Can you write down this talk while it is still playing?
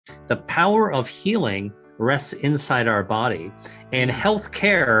The power of healing rests inside our body. And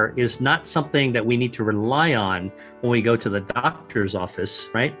healthcare is not something that we need to rely on when we go to the doctor's office,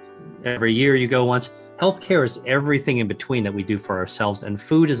 right? Every year you go once. Healthcare is everything in between that we do for ourselves, and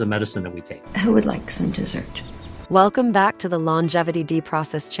food is a medicine that we take. Who would like some dessert? Welcome back to the Longevity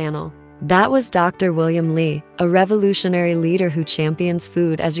Deprocessed channel. That was Dr. William Li, a revolutionary leader who champions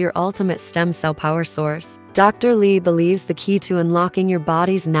food as your ultimate stem cell power source. Dr. Li believes the key to unlocking your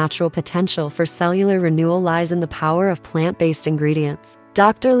body's natural potential for cellular renewal lies in the power of plant-based ingredients.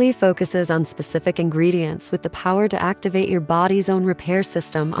 Dr. Li focuses on specific ingredients with the power to activate your body's own repair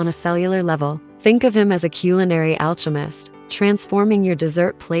system on a cellular level. Think of him as a culinary alchemist, transforming your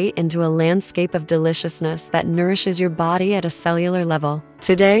dessert plate into a landscape of deliciousness that nourishes your body at a cellular level.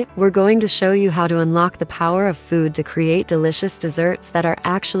 Today, we're going to show you how to unlock the power of food to create delicious desserts that are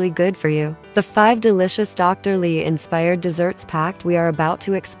actually good for you. The 5 delicious Dr. Li-inspired desserts packed we are about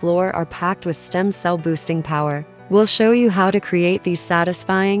to explore are packed with stem cell boosting power. We'll show you how to create these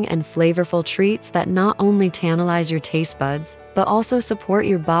satisfying and flavorful treats that not only tantalize your taste buds, but also support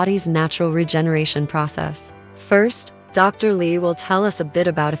your body's natural regeneration process. First, Dr. Li will tell us a bit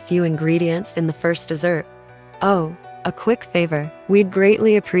about a few ingredients in the first dessert. Oh, a quick favor. We'd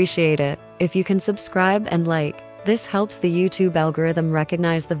greatly appreciate it if you can subscribe and like. This helps the YouTube algorithm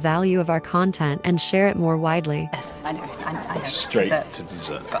recognize the value of our content and share it more widely. Yes, I know. Straight to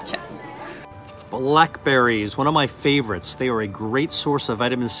dessert. Gotcha. Blackberries, one of my favorites. They are a great source of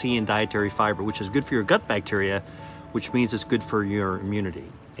vitamin C and dietary fiber, which is good for your gut bacteria, which means it's good for your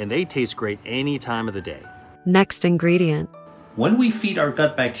immunity. And they taste great any time of the day. Next ingredient. When we feed our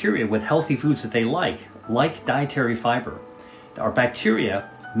gut bacteria with healthy foods that they like dietary fiber, our bacteria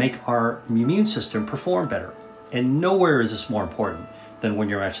make our immune system perform better. And nowhere is this more important than when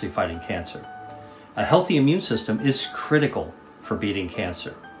you're actually fighting cancer. A healthy immune system is critical for beating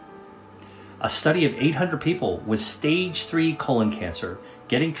cancer. A study of 800 people with stage 3 colon cancer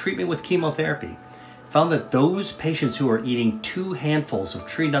getting treatment with chemotherapy found that those patients who are eating 2 handfuls of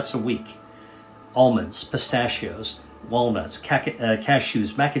tree nuts a week, almonds, pistachios, walnuts,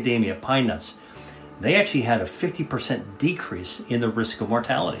 cashews, macadamia, pine nuts, they actually had a 50% decrease in the risk of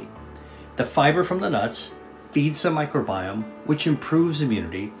mortality. The fiber from the nuts feeds the microbiome, which improves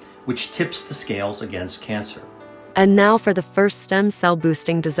immunity, which tips the scales against cancer. And now for the first stem cell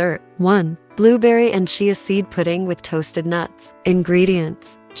boosting dessert. 1. Blueberry and chia seed pudding with toasted nuts.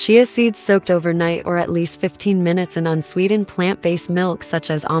 Ingredients. Chia seeds soaked overnight or at least 15 minutes in unsweetened plant-based milk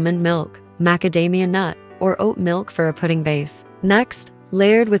such as almond milk, macadamia nut, or oat milk for a pudding base. Next,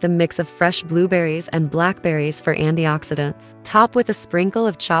 layered with a mix of fresh blueberries and blackberries for antioxidants. Top with a sprinkle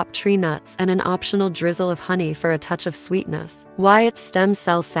of chopped tree nuts and an optional drizzle of honey for a touch of sweetness. Why it's stem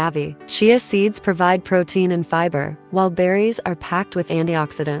cell savvy. Chia seeds provide protein and fiber, while berries are packed with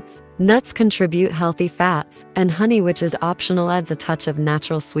antioxidants. Nuts contribute healthy fats, and honey, which is optional, adds a touch of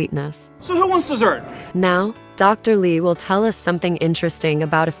natural sweetness. So who wants dessert? Now, Dr. Li will tell us something interesting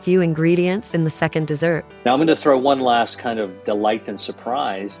about a few ingredients in the second dessert. Now I'm going to throw one last kind of delight and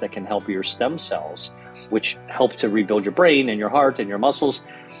surprise that can help your stem cells, which help to rebuild your brain and your heart and your muscles,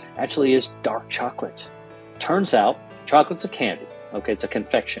 actually is dark chocolate. Turns out chocolate's a candy, okay, it's a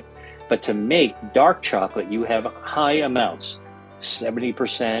confection. But to make dark chocolate, you have high amounts, 70%,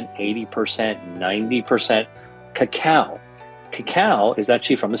 80%, 90% cacao. Cacao is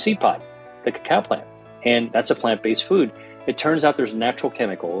actually from the seed pod, the cacao plant. And that's a plant-based food. It turns out there's natural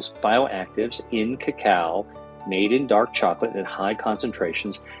chemicals, bioactives in cacao made in dark chocolate at high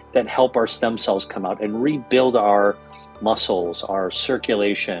concentrations that help our stem cells come out and rebuild our muscles, our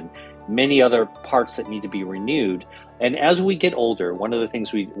circulation, many other parts that need to be renewed. And as we get older, one of the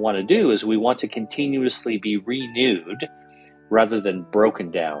things we want to do is we want to continuously be renewed rather than broken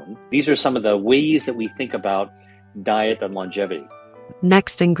down. These are some of the ways that we think about diet and longevity.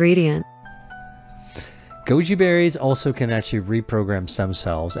 Next ingredient. Goji berries also can actually reprogram stem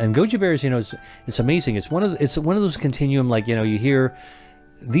cells, and goji berries, it's amazing. It's one of those continuum, like you hear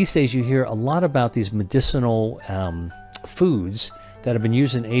these days. You hear a lot about these medicinal foods that have been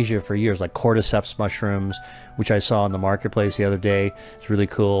used in Asia for years, like cordyceps mushrooms, which I saw in the marketplace the other day. It's really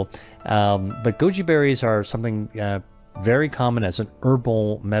cool. But goji berries are something very common as an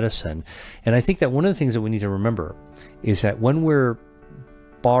herbal medicine, and I think that one of the things that we need to remember is that when we're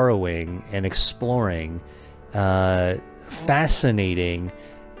borrowing and exploring fascinating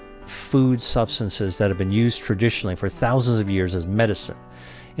food substances that have been used traditionally for thousands of years as medicine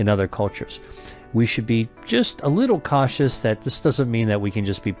in other cultures, we should be just a little cautious that this doesn't mean that we can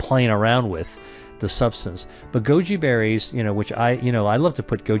just be playing around with the substance. But goji berries, which I love to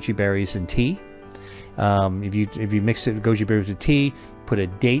put goji berries in tea, If you mix it goji berries with tea, put a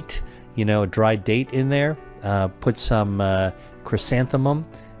date, a dried date in there, put some chrysanthemum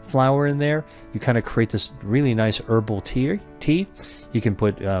flower in there, you kind of create this really nice herbal tea. You can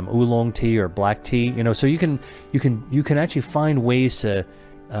put oolong tea or black tea, so you can actually find ways to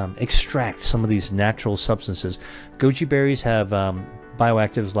extract some of these natural substances. Goji berries have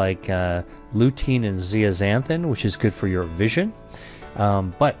bioactives like lutein and zeaxanthin, which is good for your vision,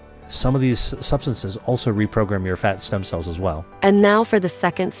 but some of these substances also reprogram your fat stem cells as well. And now for the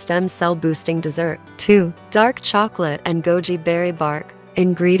second stem cell boosting dessert. 2. Dark chocolate and goji berry bark.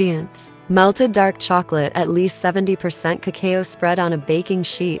 Ingredients: melted dark chocolate, at least 70% cacao, spread on a baking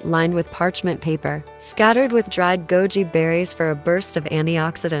sheet lined with parchment paper, scattered with dried goji berries for a burst of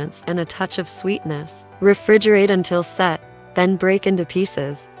antioxidants and a touch of sweetness. Refrigerate until set, then break into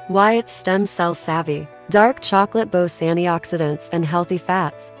pieces. Why it's stem cell savvy. Dark chocolate boasts antioxidants and healthy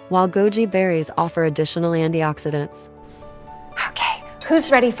fats, while goji berries offer additional antioxidants. Okay,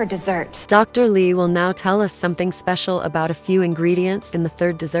 who's ready for dessert? Dr. Lee will now tell us something special about a few ingredients in the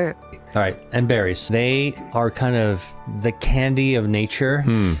third dessert. All right, and berries. They are kind of the candy of nature,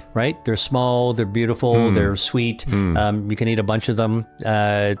 right? They're small, they're beautiful, they're sweet. You can eat a bunch of them.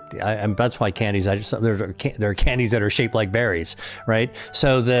 That's why candies. There are candies that are shaped like berries, right?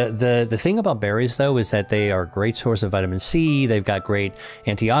 So the thing about berries, though, is that they are a great source of vitamin C. They've got great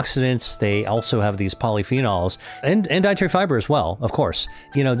antioxidants. They also have these polyphenols and dietary fiber as well. Of course,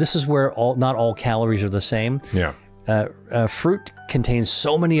 this is where not all calories are the same. Yeah. Fruit contains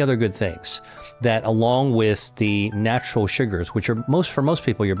so many other good things that, along with the natural sugars, which are for most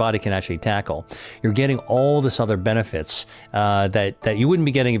people your body can actually tackle, you're getting all this other benefits that you wouldn't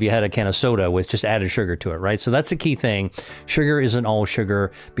be getting if you had a can of soda with just added sugar to it, right? So that's the key thing. Sugar isn't all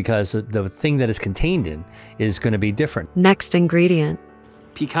sugar, because the thing that is contained in is going to be different. Next ingredient: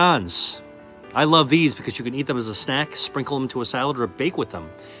 Pecans. I love these because you can eat them as a snack, sprinkle them to a salad, or bake with them.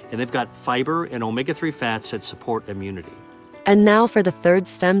 And they've got fiber and omega-3 fats that support immunity. And now for the third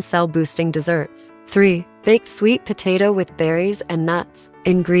stem cell boosting desserts. 3. Baked sweet potato with berries and nuts.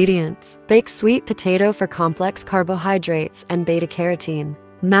 Ingredients: baked sweet potato for complex carbohydrates and beta-carotene.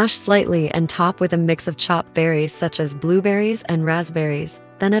 Mash slightly and top with a mix of chopped berries such as blueberries and raspberries.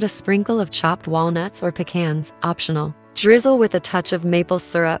 Then add a sprinkle of chopped walnuts or pecans, optional. Drizzle with a touch of maple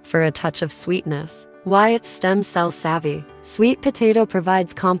syrup for a touch of sweetness. Why it's stem cell savvy. Sweet potato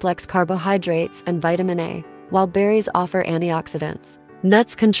provides complex carbohydrates and vitamin A, while berries offer antioxidants.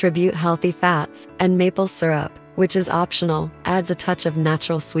 Nuts contribute healthy fats, and maple syrup, which is optional, adds a touch of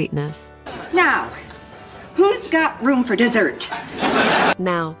natural sweetness. Now, who's got room for dessert?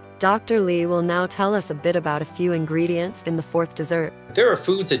 Now, Dr. Lee will now tell us a bit about a few ingredients in the fourth dessert. There are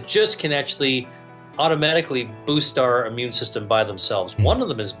foods that just can actually automatically boost our immune system by themselves. One of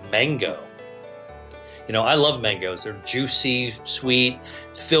them is mango. I love mangoes. They're juicy, sweet,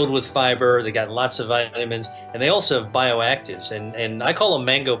 filled with fiber. They got lots of vitamins, and they also have bioactives. And I call them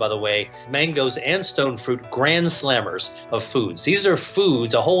by the way, mangoes and stone fruit grand slammers of foods. These are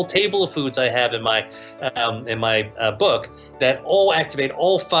foods, a whole table of foods I have in my book that all activate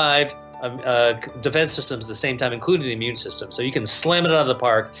all 5 defense systems at the same time, including the immune system. So you can slam it out of the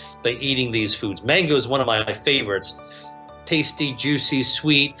park by eating these foods. Mango is one of my favorites. Tasty, juicy,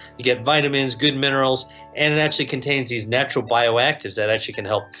 sweet. You get vitamins, good minerals, and it actually contains these natural bioactives that actually can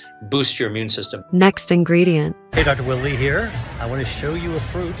help boost your immune system. Next ingredient. Hey, Dr. Will Lee here. I want to show you a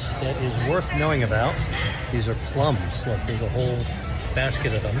fruit that is worth knowing about. These are plums. Look, there's a whole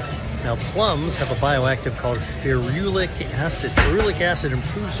basket of them. Now, plums have a bioactive called ferulic acid. Ferulic acid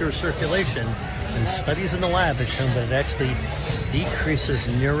improves your circulation, and studies in the lab have shown that it actually decreases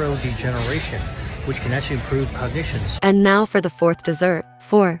neurodegeneration, which can actually improve cognition. And now for the fourth dessert.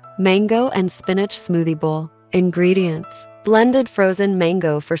 4. Mango and spinach smoothie bowl. Ingredients: blended frozen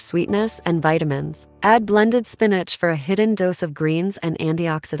mango for sweetness and vitamins. Add blended spinach for a hidden dose of greens and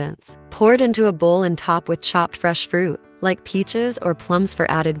antioxidants. Pour it into a bowl and top with chopped fresh fruit, like peaches or plums, for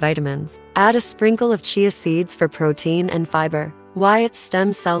added vitamins. Add a sprinkle of chia seeds for protein and fiber. Why it's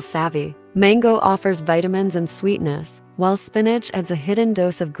stem cell savvy. Mango offers vitamins and sweetness, while spinach adds a hidden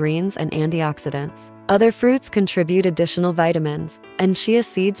dose of greens and antioxidants. Other fruits contribute additional vitamins, and chia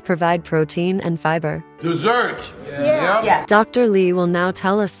seeds provide protein and fiber. Dessert. Yeah. Dr. Lee will now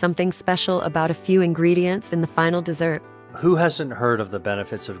tell us something special about a few ingredients in the final dessert. who hasn't heard of the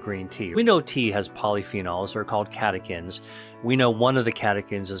benefits of green tea? We know tea has polyphenols, they're called catechins. We know one of the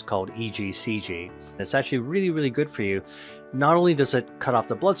catechins is called EGCG. It's actually really, really good for you. Not only does it cut off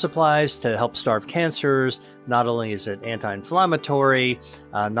the blood supplies to help starve cancers, not only is it anti-inflammatory,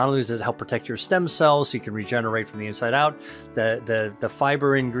 not only does it help protect your stem cells so you can regenerate from the inside out, the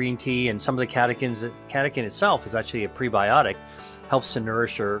fiber in green tea and some of the catechins, catechin itself is actually a prebiotic, helps to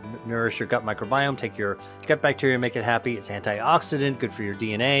nourish your gut microbiome, take your gut bacteria, make it happy. It's antioxidant, good for your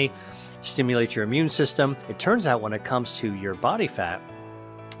DNA, stimulates your immune system. It turns out when it comes to your body fat,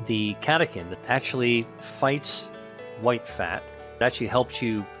 the catechin actually fights white fat. It actually helps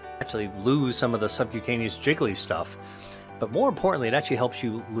you lose some of the subcutaneous jiggly stuff. But more importantly, it actually helps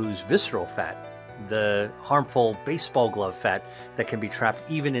you lose visceral fat, the harmful baseball glove fat that can be trapped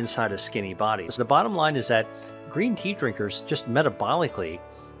even inside a skinny body. So the bottom line is that green tea drinkers just metabolically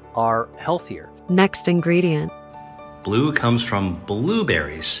are healthier. Next ingredient. Blue comes from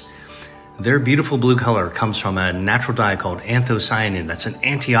blueberries. Their beautiful blue color comes from a natural dye called anthocyanin. That's an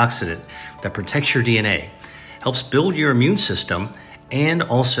antioxidant that protects your DNA, helps build your immune system, and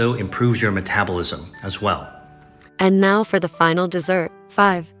also improves your metabolism as well. And now for the final dessert.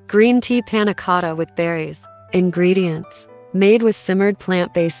 5. Green tea panna cotta with berries. Ingredients. Made with simmered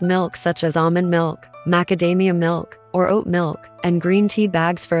plant-based milk such as almond milk, macadamia milk, or oat milk, and green tea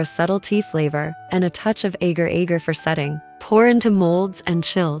bags for a subtle tea flavor, and a touch of agar-agar for setting. Pour into molds and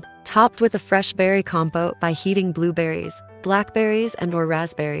chilled, topped with a fresh berry compote by heating blueberries, blackberries, and/or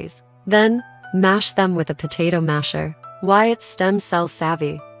raspberries. Then, mash them with a potato masher. Why it's stem cell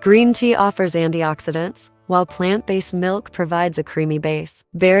savvy. Green tea offers antioxidants, while plant-based milk provides a creamy base.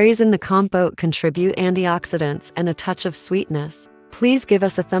 Berries in the compote contribute antioxidants and a touch of sweetness. Please give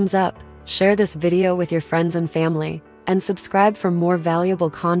us a thumbs up, share this video with your friends and family, and subscribe for more valuable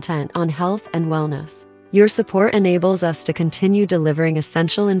content on health and wellness. Your support enables us to continue delivering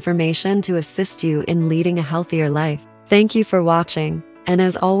essential information to assist you in leading a healthier life. Thank you for watching, and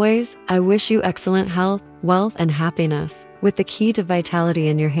as always, I wish you excellent health, wealth, and happiness, with the key to vitality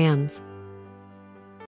in your hands.